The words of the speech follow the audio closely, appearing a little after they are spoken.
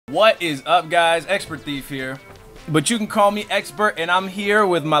What is up, guys? XpertThief here, but you can call me Expert, and I'm here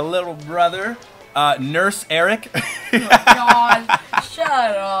with my little brother, Nurse Eric. Oh my God, shut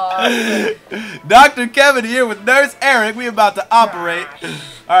up. Dr. Kevin here with Nurse Eric. We're about to operate.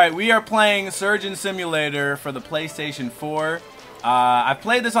 Alright, we are playing Surgeon Simulator for the PlayStation 4. I've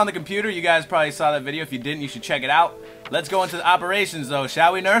played this on the computer. You guys probably saw that video. If you didn't, you should check it out. Let's go into the operations, though,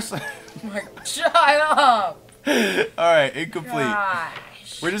 shall we, Nurse? Shut up. Alright, incomplete. Gosh.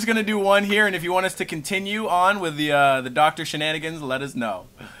 We're just gonna do one here, and if you want us to continue on with the doctor shenanigans, let us know.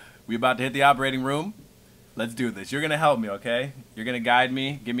 We about to hit the operating room. Let's do this. You're gonna help me, okay? You're gonna guide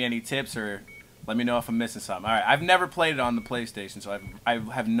me, give me any tips, or let me know if I'm missing something. All right, I've never played it on the PlayStation, so I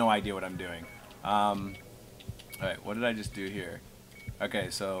have no idea what I'm doing. All right, what did I just do here?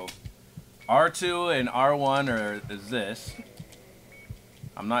 Okay, so R2 and R1 is this.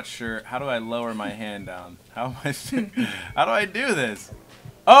 I'm not sure. How do I lower my hand down? How do I do this?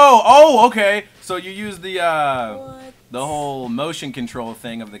 Oh, okay. So you use the whole motion control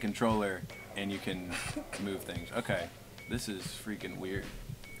thing of the controller, and you can move things. Okay, this is freaking weird.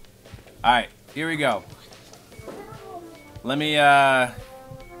 All right, here we go. Let me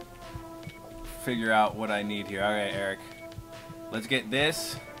figure out what I need here. All right, Eric. Let's get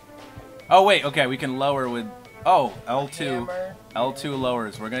this. Oh wait, okay, we can lower with. Oh, L2. Hammer. L2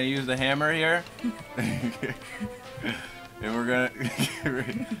 lowers. We're gonna use the hammer here. And we're gonna,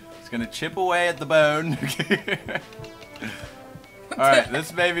 it's gonna chip away at the bone. All right,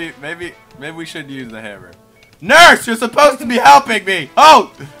 this maybe we should use the hammer. Nurse, you're supposed to be helping me.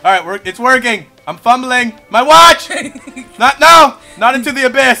 Oh, all right, it's working. I'm fumbling. My watch. Not into the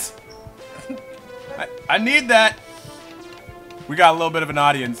abyss. I need that. We got a little bit of an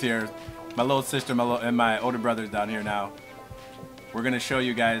audience here. My little sister, and my older brother's down here now. We're gonna show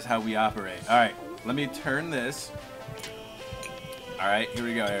you guys how we operate. All right, let me turn this. All right, here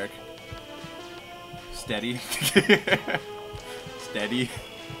we go, Eric. Steady. Steady.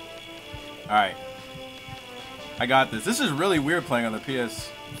 All right. I got this. This is really weird playing on the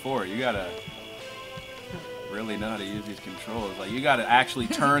PS4. You gotta really know how to use these controls. Like, you gotta actually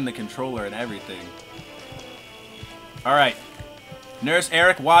turn the controller and everything. All right. Nurse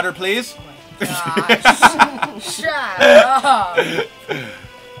Eric, water, please. Gosh. Shut up.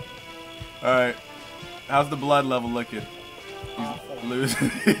 All right. How's the blood level looking?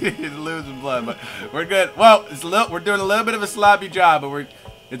 He's losing blood, but we're good. Well, we're doing a little bit of a sloppy job, but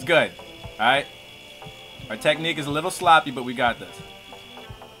it's good. All right. Our technique is a little sloppy, but we got this.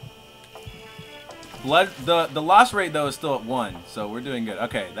 Blood. The loss rate though is still at 1, so we're doing good.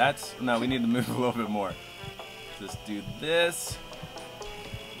 Okay, no. We need to move a little bit more. Just do this.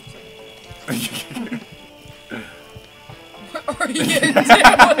 What are you doing?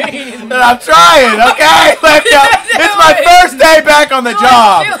 I'm trying, okay? It's my first day back on the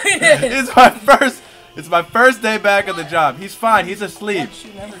job. It's my first day back on the job. He's fine. He's asleep.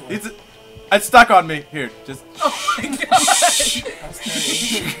 It's stuck on me. Here, just. Oh my gosh.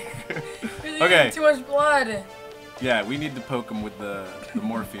 Okay. Too much blood. Yeah, we need to poke him with the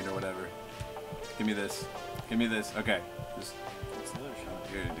morphine or whatever. Give me this. Give me this. Okay. Just.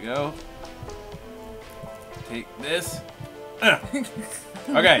 Here you go. Take this.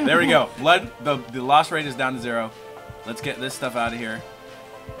 Okay, there we go. Blood. The loss rate is down to 0. Let's get this stuff out of here.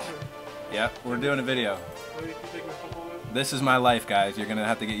 Yep, we're doing a video. This is my life, guys. You're gonna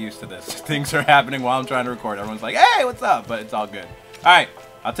have to get used to this. Things are happening while I'm trying to record. Everyone's like, "Hey, what's up?" But it's all good. All right,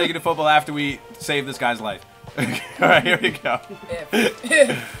 I'll take you to football after we save this guy's life. All right, here we go.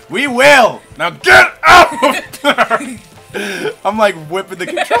 We will. Now get out! I'm like whipping the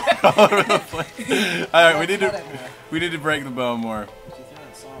controller all over the place. All right, we need to break the bone more.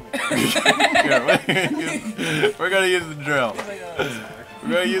 Here, we're gonna use the drill. We're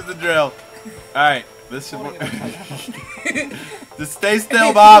gonna use the drill. All right, this should work. Just stay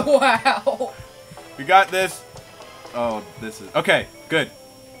still, Bob. Wow. We got this. Oh, this is okay. Good.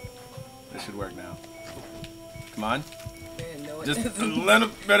 This should work now. Come on. Man, no, just a little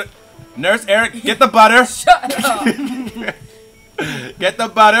bit. Nurse Eric, get the butter. Shut up. Get the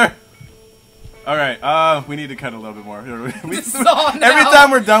butter. All right. We need to cut a little bit more. Every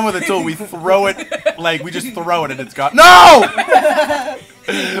time we're done with a tool, we throw it. Like, we just throw it and it's gone. No!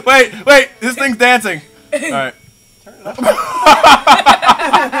 Wait. This thing's dancing. All right. Turn it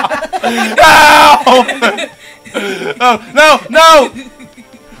up. No!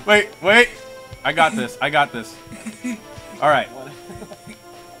 Wait. I got this. All right.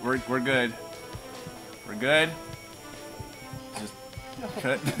 We're good. We're good. Just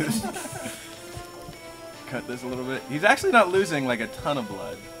cut this. Cut this a little bit. He's actually not losing like a ton of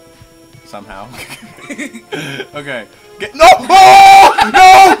blood. Somehow. Okay. No! Oh!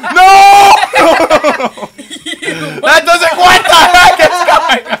 No!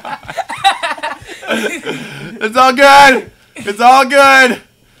 all good. It's all good.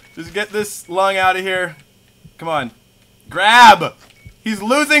 Just get this lung out of here. Come on. Grab. He's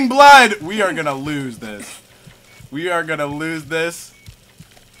losing blood. We are going to lose this. We are going to lose this.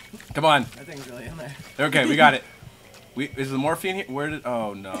 Come on. That thing's really in there. Okay, we got it. Is the morphine here? Where did...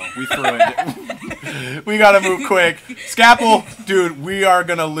 Oh, no. We threw it. We got to move quick. Scalpel. Dude, we are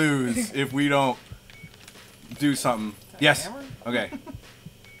going to lose if we don't do something. Yes. Okay.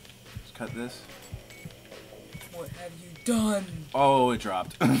 Let's cut this. What have you done? Oh, it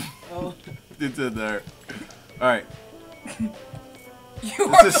dropped. Oh. It's in there. All right. You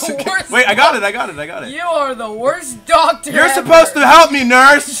are the worst. Wait, I got it. You are the worst doctor. You're ever. supposed to help me,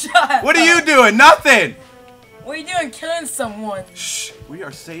 nurse. Shut What are up. you doing? Nothing. What are you doing, killing someone? Shh. We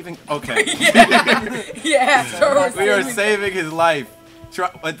are saving. Okay. Yeah. Sure, We are saving his life.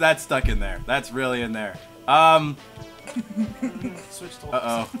 But that's stuck in there. That's really in there. Switch to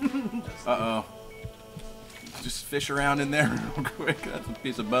Uh-oh. Just fish around in there real quick. That's a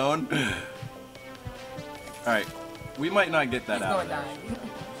piece of bone. Alright. We might not get that He's out gonna of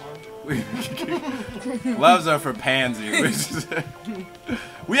there. die. Gloves are for pansy.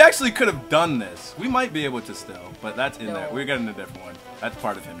 We actually could have done this. We might be able to still, but that's in there. We're getting a different one. That's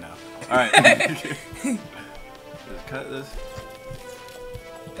part of him now. Alright. Just cut this.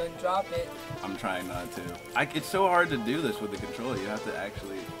 Don't drop it. I'm trying not to. It's so hard to do this with the controller. You have to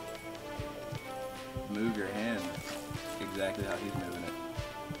actually move your hand exactly how he's moving it.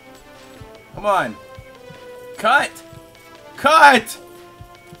 Come on. Cut! Cut!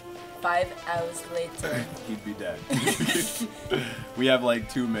 5 hours later. He'd be dead. We have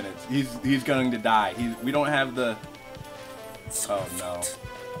like 2 minutes. He's going to die. We don't have the... Oh no.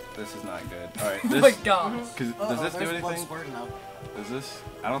 This is not good. Alright, Oh my gosh. does this do anything? Squirting out. Does this?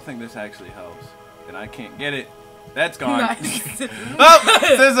 I don't think this actually helps. And I can't get it. That's gone. Nice. Oh!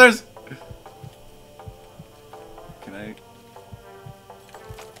 Scissors! Can I...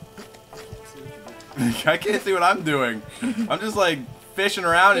 I can't see what I'm doing. I'm just like fishing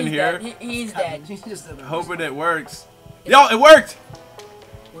around in here. He's dead. Hoping it works. Yo, it worked!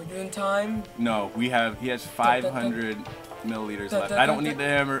 We're doing time. No, he has 500 milliliters left. I don't need the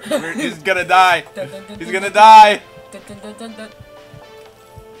hammer. He's gonna die. He's gonna die.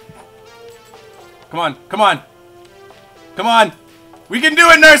 Come on, come on. Come on. We can do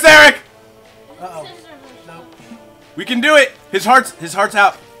it, Nurse Eric! Uh-oh. Nope. We can do it! His heart's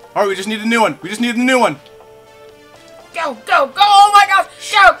out. Alright, we just need a new one. We just need a new one. Go, go, go! Oh my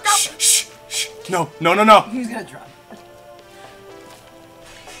gosh! Go, go! Shh, shh, shh. No, no, no, no. He's gonna drop.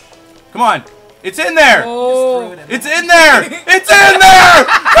 Come on. It's in there. Oh. It's in there. It's in there.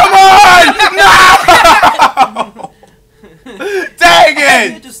 Come on. No. Dang You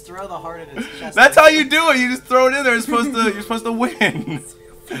it. just throw the heart in his chest. That's how you do it. You just throw it in there. You're supposed to win.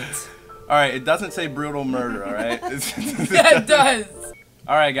 All right. It doesn't say brutal murder. All right. Yeah, it does.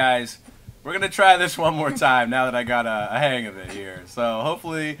 All right, guys. We're gonna try this one more time now that I got a hang of it here. So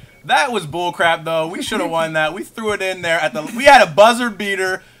hopefully that was bullcrap though. We should have won that. We threw it in there we had a buzzer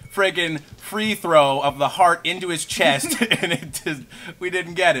beater freaking free throw of the heart into his chest and we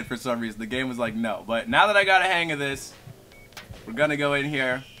didn't get it for some reason. The game was like no. But now that I got a hang of this, we're gonna go in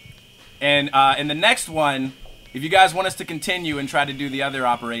here and in the next one, if you guys want us to continue and try to do the other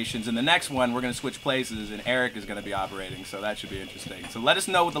operations, in the next one we're going to switch places and Eric is going to be operating, so that should be interesting. So let us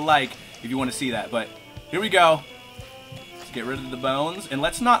know with the like if you want to see that. But here we go. Let's get rid of the bones, and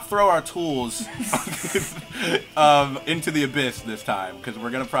let's not throw our tools into the abyss this time, because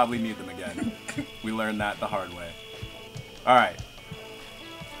we're going to probably need them again. We learned that the hard way. Alright.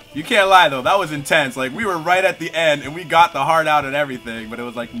 You can't lie though, that was intense. Like, we were right at the end, and we got the heart out and everything, but it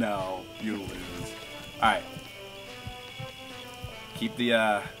was like, no, you lose. Alright. Keep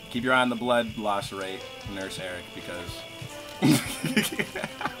your eye on the blood loss rate, Nurse Eric, because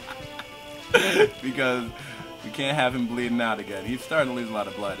we can't have him bleeding out again. He's starting to lose a lot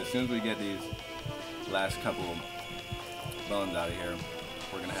of blood. As soon as we get these last couple bones out of here,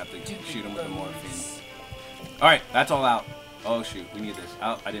 we're gonna have to shoot him with the morphine. All right, that's all out. Oh shoot, we need this.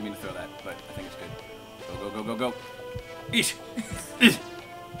 I didn't mean to throw that, but I think it's good. Go, go, go, go, go. Eesh. Eesh.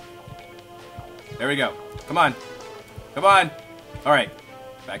 There we go. Come on. Come on. All right,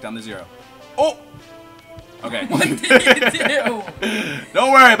 back down to 0. Oh! Okay. What did you do?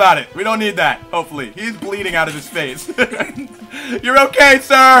 Don't worry about it. We don't need that, hopefully. He's bleeding out of his face. You're okay,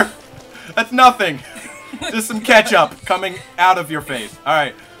 sir. That's nothing. Just some ketchup coming out of your face. All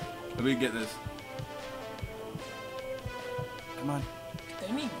right, let me get this. Come on. Do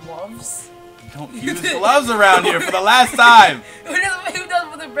you need gloves? Don't use gloves around here for the last time. Who does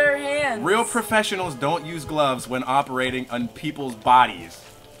with their bare hands? Real professionals don't use gloves when operating on people's bodies.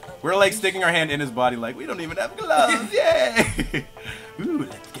 We're like sticking our hand in his body like, we don't even have gloves. Yay! Ooh,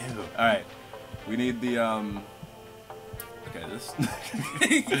 let's go. Alright. We need the, okay, this.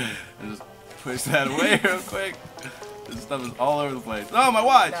 Just push that away real quick. This stuff is all over the place. Oh, my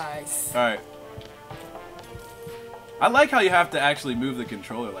watch! Nice. Alright. I like how you have to actually move the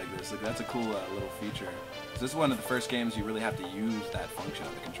controller like this. Like, that's a cool little feature. This is one of the first games you really have to use that function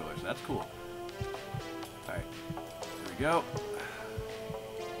on the controller, so that's cool. Alright. Here we go.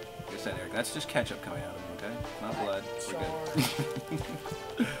 Like I said, Eric, that's just ketchup coming out of him, okay? It's not blood.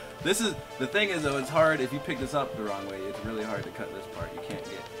 We're good. The thing is though, it's hard if you pick this up the wrong way. It's really hard to cut this part. You can't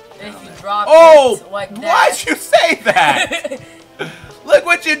get down If you there. drop it like that. Why'd you say that? Look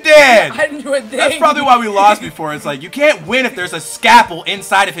what you did! I didn't do a thing. That's probably why we lost before. It's like, you can't win if there's a scalpel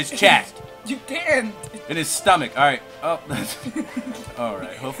inside of his chest. You can't. In his stomach. Alright. Oh, that's...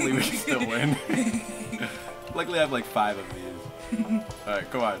 Alright, hopefully we can still win. Luckily I have like 5 of these. Alright,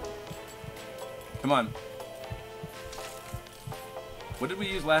 come on. Come on. What did we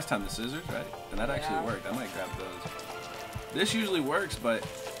use last time? The scissors, right? And that actually worked. I might grab those. This usually works, but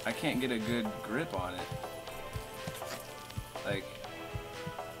I can't get a good grip on it. Like,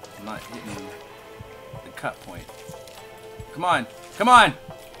 I'm not hitting the cut point. Come on! Come on!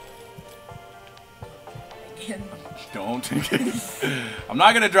 Again. Don't. I'm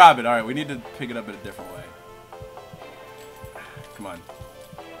not gonna drop it. Alright, we need to pick it up in a different way. Come on.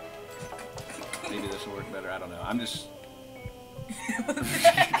 Maybe this will work better. I don't know. I'm just...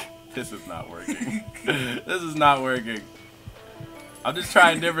 This is not working. This is not working. I'm just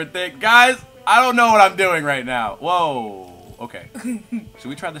trying different things. Guys, I don't know what I'm doing right now. Whoa. Okay. Should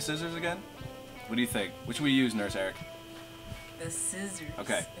we try the scissors again? What do you think? What should we use, Nurse Eric? The scissors.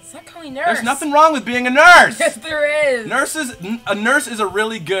 Okay. It's not calling nurse. There's nothing wrong with being a nurse. Yes, there is. A nurse is a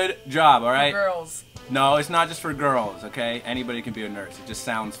really good job, all right? For girls. No, it's not just for girls, okay? Anybody can be a nurse. It just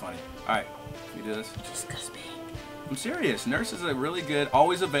sounds funny. All right. You do this? Disgust me. I'm serious. Nurse is a really good,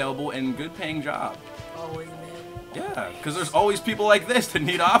 always available, and good paying job. Always, man. Yeah, because there's always people like this that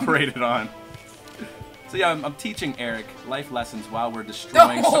need operated on. So yeah, I'm teaching Eric life lessons while we're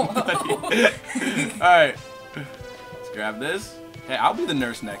destroying somebody. Alright. Let's grab this. Hey, I'll be the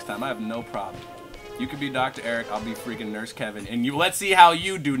nurse next time. I have no problem. You could be Dr. Eric, I'll be freaking Nurse Kevin. And let's see how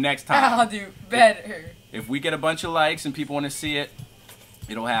you do next time. I'll do better. If we get a bunch of likes and people want to see it,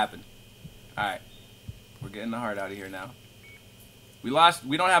 it'll happen. Alright. We're getting the heart out of here now. We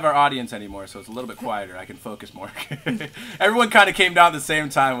don't have our audience anymore, so it's a little bit quieter. I can focus more. Everyone kind of came down at the same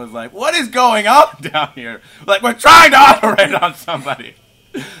time and was like, what is going on down here? Like, we're trying to operate on somebody.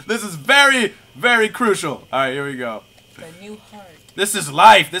 This is very, very crucial. All right, here we go. The new heart. This is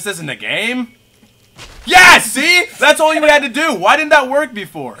life. This isn't a game. Yes, see? That's all you had to do. Why didn't that work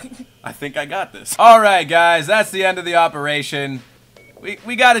before? I think I got this. All right, guys, that's the end of the operation.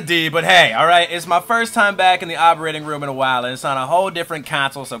 We got a D, but hey, alright, it's my first time back in the operating room in a while, and it's on a whole different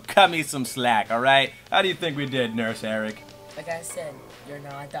console, so cut me some slack, alright? How do you think we did, Nurse Eric? Like I said, you're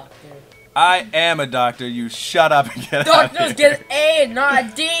not a doctor. I am a doctor, you shut up and get out of Doctors here. get an A, not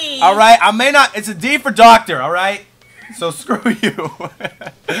a D! Alright, I may not, it's a D for doctor, alright? So screw you.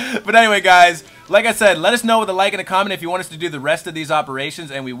 But anyway, guys, like I said, let us know with a like and a comment if you want us to do the rest of these operations,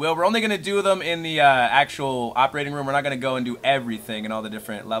 and we will. We're only going to do them in the actual operating room. We're not going to go and do everything in all the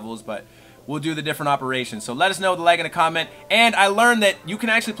different levels, but we'll do the different operations. So let us know with a like and a comment. And I learned that you can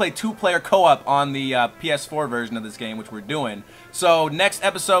actually play 2-player co-op on the PS4 version of this game, which we're doing. So next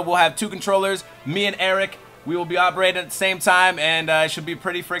episode, we'll have 2 controllers, me and Eric. We will be operating at the same time, and it should be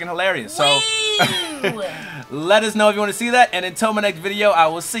pretty freaking hilarious. So let us know if you want to see that. And until my next video, I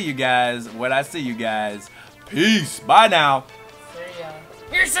will see you guys when I see you guys. Peace. Bye now. See ya.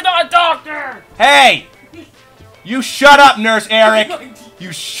 You're not a doctor! Hey! You shut up, Nurse Eric!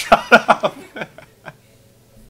 You shut up!